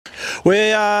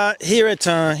We're here in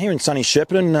sunny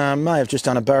Shepparton. May have just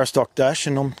done a Barrastock dash,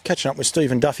 and I'm catching up with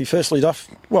Steve and Duffy. Firstly, Duff,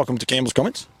 welcome to Campbells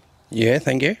Comments. Yeah,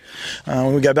 thank you.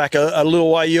 We go back a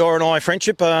little way, your and I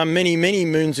friendship, many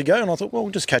moons ago, and I thought, well,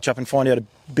 we'll just catch up and find out a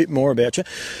bit more about you.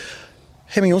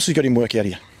 How many horses got in work out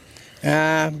here?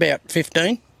 About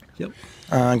 15. Yep.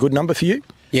 Good number for you?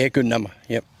 Yeah, good number,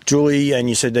 yep. Julie, and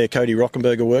you said there Cody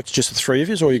Rockenberger works, just the three of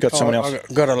you, or you got someone else?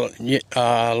 I've got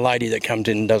a lady that comes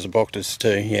in and does the boxes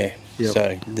too, yeah. Yep.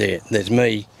 So there's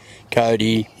me,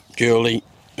 Cody, Julie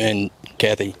and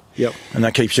Kathy. Yep. And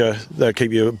they'll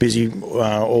keep you busy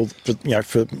for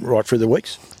right through the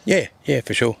weeks? Yeah,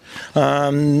 for sure.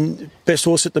 Best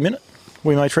horse at the minute?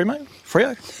 We made Freo?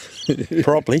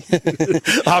 Probably.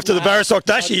 After the Barrastock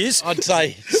dash he is. I'd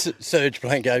say Serge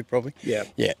Blanco probably. Yeah.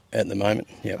 Yeah, at the moment.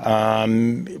 Yeah.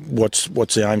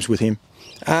 What's the aims with him?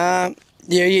 Yeah,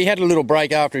 he had a little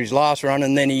break after his last run,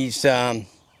 and then he's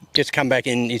just come back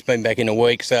in. He's been back in a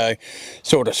week, so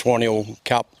sort of Swan Hill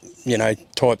Cup,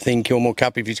 type thing, Kilmore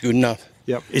Cup if he's good enough.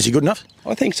 Yep. Is he good enough?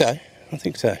 I think so.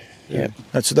 Yeah,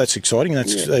 that's exciting.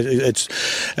 It's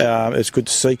good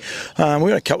to see. We've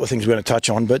got a couple of things we're going to touch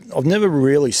on, but I've never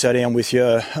really sat down with you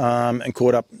and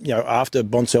caught up. After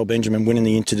Bonsell Benjamin winning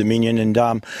the Inter Dominion, and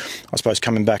I suppose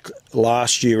coming back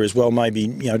last year as well, maybe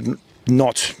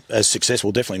not as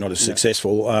successful, definitely not as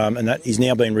successful, and that he's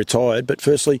now been retired. But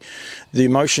firstly, the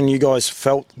emotion you guys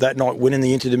felt that night winning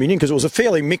the Inter Dominion, because it was a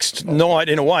fairly mixed night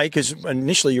in a way, because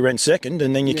initially you ran second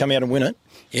and then you come out and win it.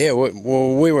 Yeah,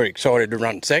 well, we were excited to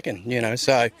run second,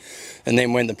 so, and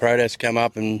then when the protests come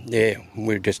up, and we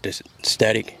were just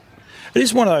ecstatic. It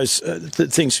is one of those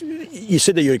things. You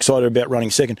said that you're excited about running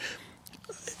second.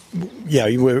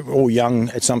 You were all young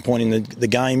at some point in the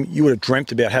game. You would have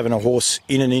dreamt about having a horse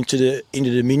in and into the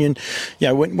Dominion.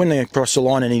 When they cross the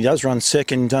line and he does run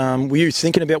second, were you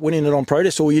thinking about winning it on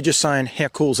protest, or were you just saying, how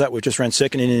cool is that, we've just ran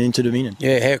second in and into Dominion?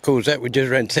 Yeah, how cool is that, we just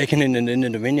ran second in and into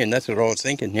Dominion? That's what I was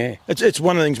thinking, yeah. It's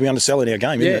one of the things we undersell in our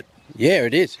game, isn't it? Yeah,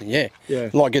 it is, yeah.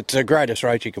 Like, it's the greatest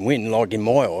race you can win, like in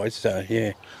my eyes, so,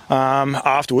 yeah.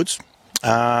 Afterwards,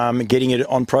 getting it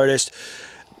on protest,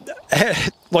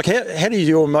 how did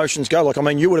your emotions go? Like, I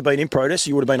mean, you would have been in protest.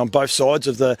 You would have been on both sides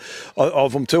of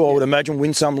them too. I would imagine,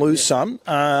 win some, lose some.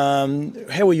 How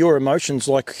were your emotions?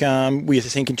 Like, were you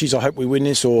thinking, geez, I hope we win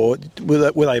this, or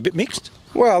were they a bit mixed?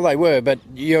 Well, they were, but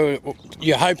you're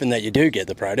hoping that you do get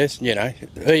the protest,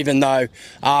 even though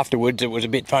afterwards it was a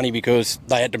bit funny because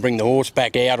they had to bring the horse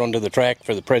back out onto the track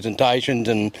for the presentations,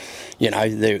 and,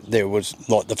 there was,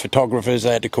 like, the photographers,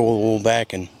 they had to call all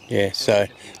back, and, so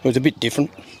it was a bit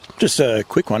different. Just a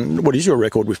quick one. What is your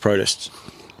record with protests?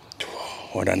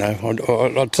 I don't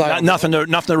know. I'd say nothing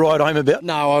to write home about.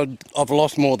 No, I've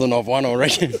lost more than I've won, I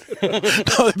reckon.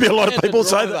 There'd be a lot of people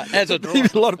say that. As a driver,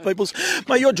 a lot of people.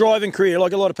 Mate, your driving career,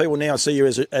 like a lot of people now see you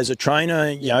as a trainer,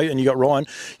 and you got Ryan.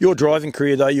 Your driving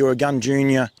career, though, you were a gun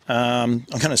junior. I'm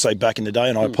going to say back in the day,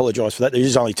 and I apologise for that. There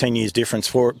is only 10 years difference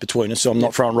between us, so I'm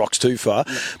not throwing rocks too far.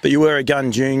 But you were a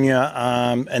gun junior,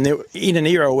 and in an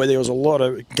era where there was a lot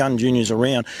of gun juniors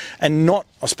around, and not,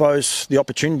 I suppose, the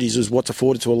opportunities is what's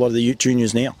afforded to a lot of the youth juniors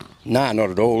now. No,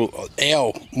 not at all.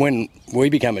 When we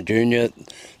became a junior,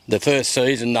 the first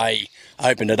season they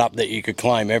opened it up that you could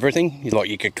claim everything. Like,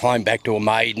 you could claim back to a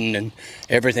maiden and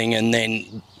everything, and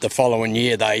then the following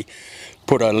year they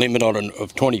put a limit on it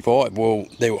of 25. Well,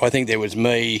 I think there was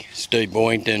me, Steve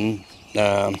Boynton,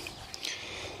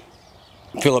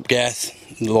 Philip Gath,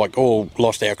 like, all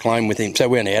lost our claim with him, so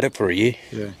we only had it for a year.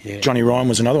 Yeah. Johnny Ryan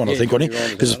was another one, I think, wasn't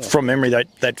he? Because from memory,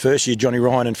 that first year, Johnny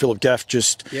Ryan and Philip Gaff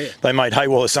they made hay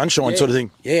while the sunshine sort of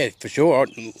thing. Yeah, for sure.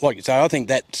 Like you say, I think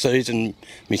that season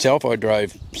myself, I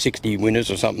drove 60 winners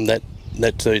or something that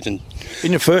season.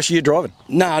 In your first year driving?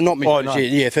 No, not my first year.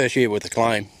 Yeah, first year with the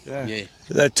claim. Yeah.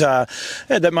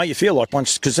 That made you feel like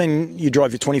once, because then you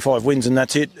drove your 25 wins and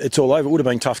that's it. It's all over. It would have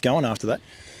been tough going after that.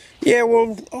 Yeah,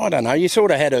 well, I don't know. You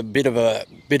sort of had a bit of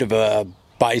a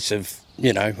base of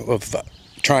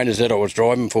trainers that I was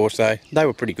driving for, so they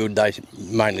were pretty good. They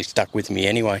mainly stuck with me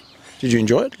anyway. Did you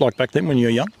enjoy it, like back then when you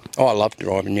were young? Oh, I loved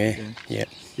driving. Yeah.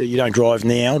 You don't drive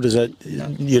now, does that? No.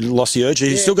 You lost the urge.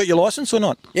 You still got your licence or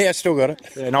not? Yeah, I still got it.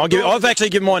 Yeah, no, I've actually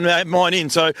given mine in,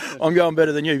 so I'm going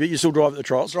better than you. But you still drive at the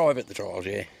trials? Drive at the trials,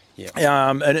 yeah.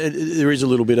 And there is a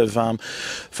little bit of fun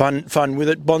with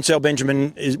it. Bonsell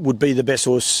Benjamin would be the best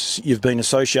horse you've been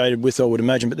associated with, I would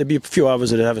imagine, but there'd be a few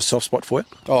others that have a soft spot for you.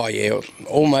 Oh, yeah.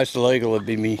 Almost Illegal would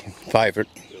be my favourite.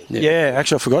 Yeah,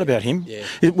 actually, I forgot about him. Yeah.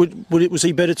 Was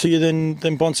he better to you than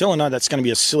Bonsell? I know that's going to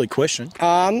be a silly question.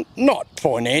 Not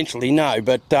financially, no,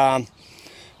 but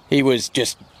he was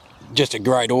just just a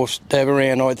great horse to have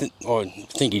around. I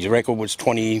think his record was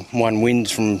 21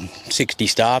 wins from 60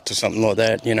 starts or something like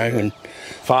that, you know. And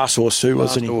fast horse too,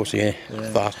 wasn't he? Fast horse, yeah.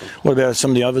 Fast horse. What about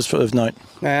some of the others of note?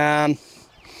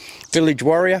 Village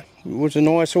Warrior was a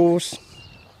nice horse.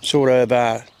 Sort of,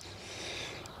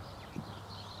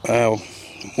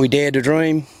 We Dare to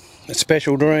Dream, A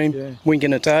Special Dream,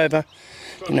 Winking It's Over.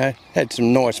 You know, had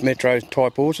some nice metro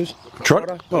type horses.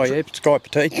 Trotter? Oh yeah, Sky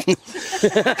Petite.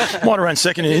 Might have run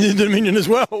second in the Dominion as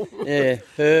well.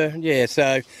 Yeah,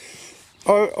 so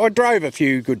I drove a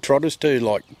few good trotters too,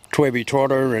 like Twebby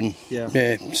Trotter and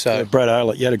so Brad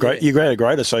Aylett, you had a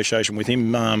great association with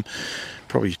him.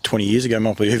 Probably 20 years ago,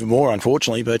 might be even more,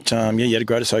 unfortunately. But you had a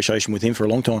great association with him for a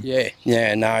long time.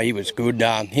 Yeah, no, he was good.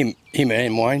 Him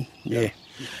and Wayne, yeah.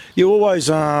 You always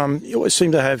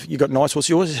seem to have, you've got nice horses.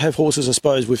 You always have horses, I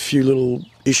suppose, with few little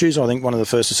issues. I think one of the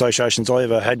first associations I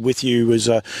ever had with you was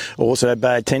a horse that had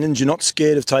bad tendons. You're not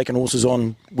scared of taking horses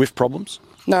on with problems?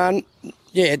 No,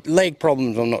 leg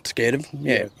problems I'm not scared of.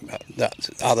 Yeah,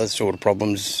 other sort of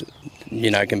problems,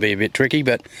 you know, can be a bit tricky.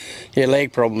 But, yeah,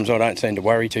 leg problems, I don't seem to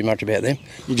worry too much about them.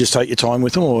 You just take your time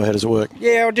with them, or how does it work?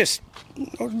 Yeah,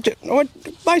 I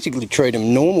basically treat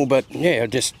them normal, but I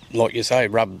just, like you say,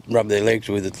 rub their legs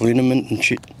with a liniment and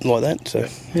shit like that. So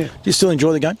Do you still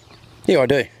enjoy the game? Yeah, I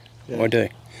do. I do.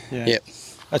 Yeah.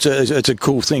 It's a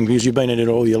cool thing because you've been in it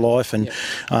all your life, and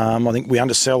I think we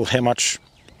undersell how much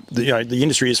the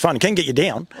industry is fun. It can get you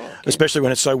down, especially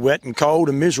when it's so wet and cold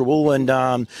and miserable,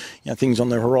 and things on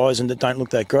the horizon that don't look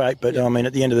that great. But I mean,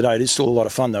 at the end of the day, it is still a lot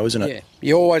of fun, though, isn't it? Yeah,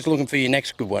 you're always looking for your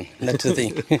next good one. That's the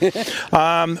thing.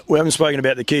 We haven't spoken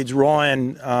about the kids.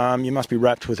 Ryan, you must be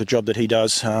wrapped with the job that he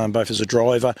does, both as a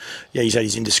driver. Yeah, he's had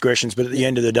his indiscretions, but at the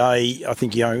end of the day, I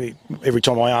think every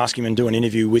time I ask him and do an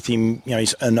interview with him,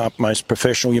 he's an utmost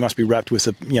professional. You must be wrapped with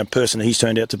the person that he's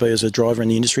turned out to be as a driver in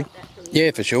the industry.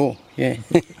 Yeah, for sure. Yeah.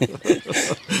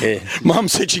 Yeah. Mum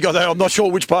said she got that. I'm not sure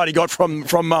which part he got from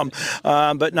Mum,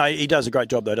 but no, he does a great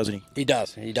job though, doesn't he? He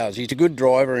does. He's a good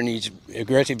driver, and he's an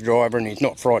aggressive driver, and he's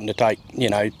not frightened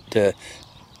to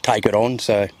take it on.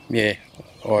 So yeah,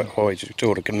 I always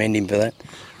sort of commend him for that.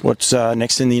 What's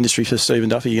next in the industry for Stephen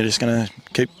Duffy? You're just going to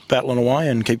keep battling away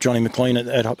and keep Johnny McLean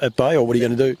at bay, or what are you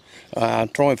going to do?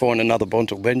 Try and find another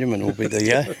Bonsall Benjamin will be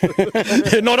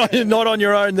the not on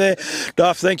your own there.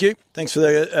 Duff, thank you. Thanks for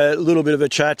the little bit of a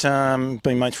chat.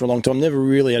 Been mates for a long time. Never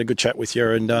really had a good chat with you,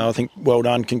 and I think well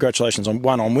done. Congratulations on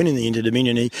winning the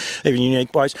Inter-Dominion, even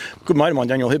unique ways. Good mate of mine,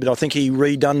 Daniel Hibbert. I think he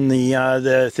redone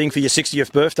the thing for your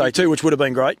 60th birthday too, which would have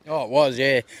been great. Oh, it was,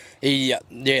 yeah.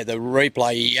 The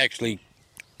replay, he actually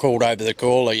called over the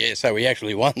caller, so he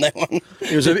actually won that one.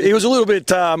 He was a little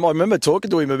bit, I remember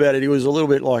talking to him about it, he was a little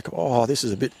bit like, oh, this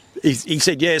is a bit, he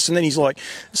said yes, and then he's like,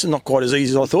 this is not quite as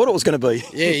easy as I thought it was going to be.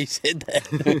 Yeah, he said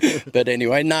that. But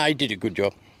anyway, no, he did a good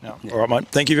job. No. Yeah. All right, mate.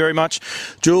 Thank you very much.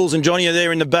 Jules and Johnny are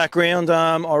there in the background.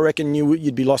 I reckon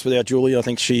you'd be lost without Julie. I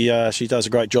think she does a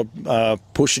great job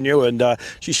pushing you, and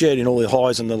she shared in all the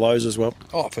highs and the lows as well.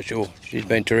 Oh, for sure. She's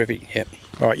been terrific, yep.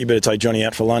 All right, you better take Johnny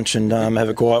out for lunch and have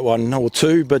a quiet one or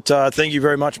two. But thank you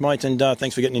very much, mate, and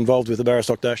thanks for getting involved with the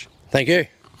Barrostock Dash. Thank you.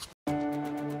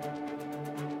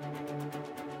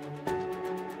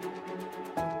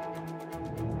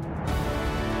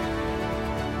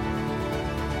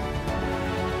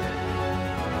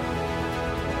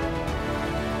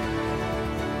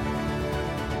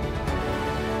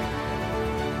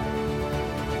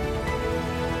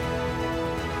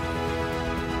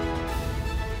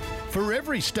 For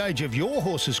every stage of your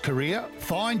horse's career,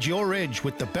 find your edge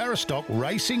with the Barrostock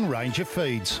Racing range of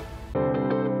feeds.